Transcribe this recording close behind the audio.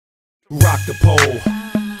Rock the pole.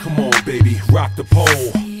 Come on, baby, rock the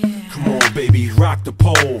pole. Come on, baby, rock the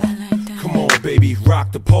pole. Come on, baby,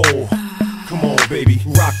 rock the pole. Come on, baby,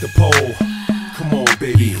 rock the pole. Come on,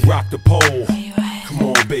 baby, rock the pole. Come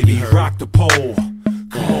on, baby, rock the pole.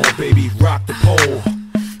 Come on, baby, rock the pole.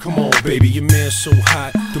 Come on, baby, your man's so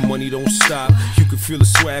hot, the money don't stop. You can feel the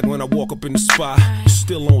swag when I walk up in the spot.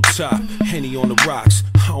 Still on top, Henny on the rocks.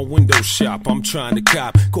 I don't window shop, I'm trying to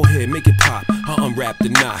cop. Go ahead, make it pop, I'll unwrap the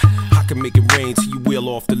knot. I can make it rain till you wheel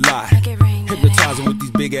off the lot. Hypnotizing with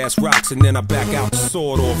these big ass rocks, and then I back out the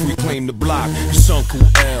sword off, reclaim the block. It's Uncle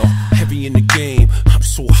L, heavy in the game. I'm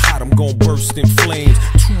so hot, I'm gon' burst in flames.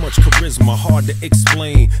 Too much charisma, hard to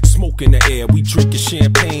explain. Smoke in the air, we drinking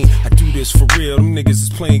champagne. I do this for real, them niggas is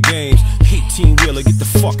playing games. 18-wheeler, get the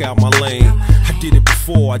fuck out my lane. I did it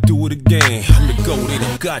before, I do it again. I'm the GOAT, ain't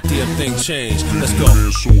no goddamn thing changed. Let's go. Your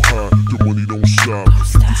man so hot, the money don't stop.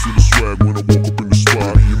 You can feel the swag when I walk up in the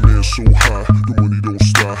spot. Your man so hot, the money don't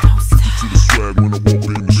stop. You can feel the swag when I walk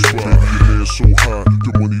up in the spot. Your man so hot,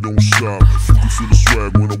 the money don't stop. You can feel the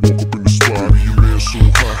swag when I walk up in the spot. Your man so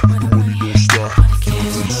hot, the money don't stop. You can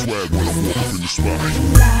feel the swag when I walk up in the spot. You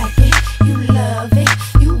like it, you love it,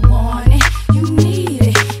 you want it, you need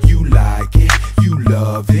it. You like it, you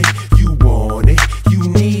love it, you want it, you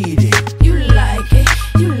need it. You like it,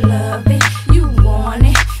 you love it, you want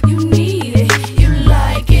it, you need it. You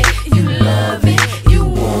like it, you love it, you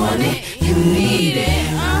want it, you need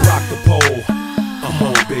it. Rock the pole, come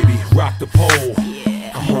on, baby, rock the pole.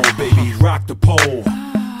 Come on, baby, rock the pole.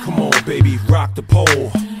 Come on, baby, rock the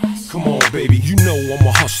pole. Come on, baby, you know I'm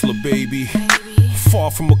a hustler, baby. Far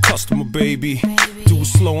from a customer, baby. Do it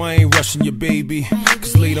slow, I ain't rushing you, baby.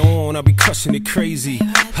 Cause later on, I'll be crushing it crazy.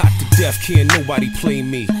 Hot to death, can't nobody play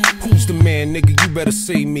me. Who's the man, nigga? You better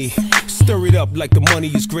say me. Stir it up like the money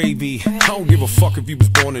is gravy. I don't give a fuck if you was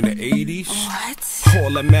born in the 80s. All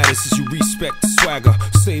that matters is you respect the swagger.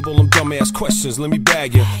 Save all them dumbass questions, let me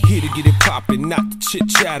bag ya. Here to get it poppin', not the chit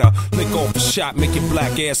chatter. Lick off a shot, make your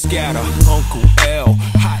black ass scatter. Uncle L,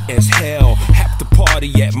 hot as hell. Have to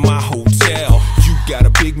party at my hotel. You got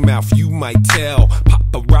a big mouth, you might tell.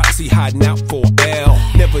 Paparazzi hiding out for L.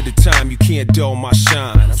 Never the time, you can't dull my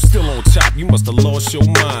shine. I'm still on top, you must have lost your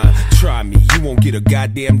mind. Try me, you won't get a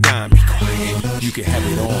goddamn dime. Be quiet, you can have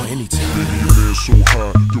it all anytime. Your man so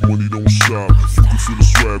hot, the money don't stop. You can feel the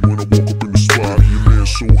swag when I walk up in the spot. Your man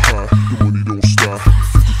so hot, the money don't stop.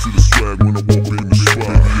 You can feel the swag when I walk up in the spot.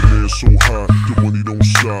 Your man so hot, the money don't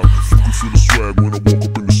stop. You can feel the swag when I walk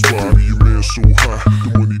up in the spot. Your man so hot, the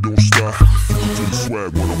money don't stop. You can feel the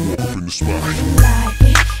swag when I walk up in the spot. You like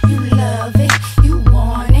it, you love it, you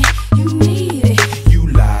want it, you need it. You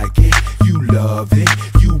like it, you love it,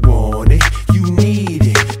 you want it, you need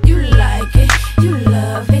it. You like it, you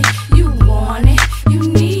love it, you want it,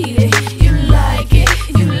 you need it. You like it,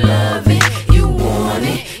 you love it, you want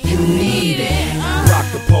it, you need it. Rock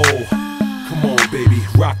the pole, come on, baby,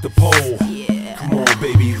 rock the pole. Come on,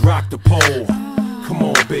 baby, rock the pole. Come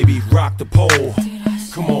on, baby, rock the pole.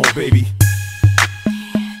 Come on, baby.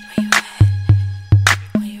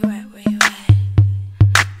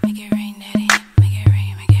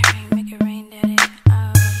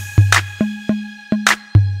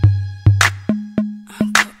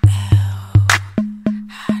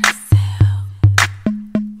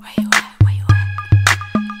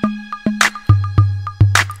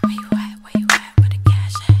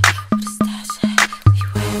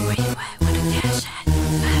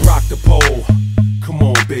 Rock the pole, come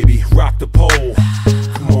on, baby, rock the pole.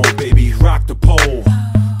 Come on, baby, rock the pole.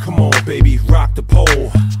 Come on, baby, rock the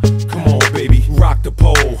pole. Come on, baby, rock the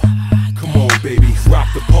pole. Come on, baby,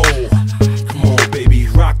 rock the pole. Come on, baby,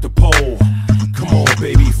 rock the pole. Come on,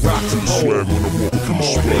 baby, rock the pole. Come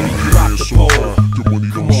on, baby, rock the pole.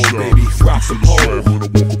 Come on, baby, rock the pole.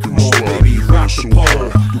 Come on,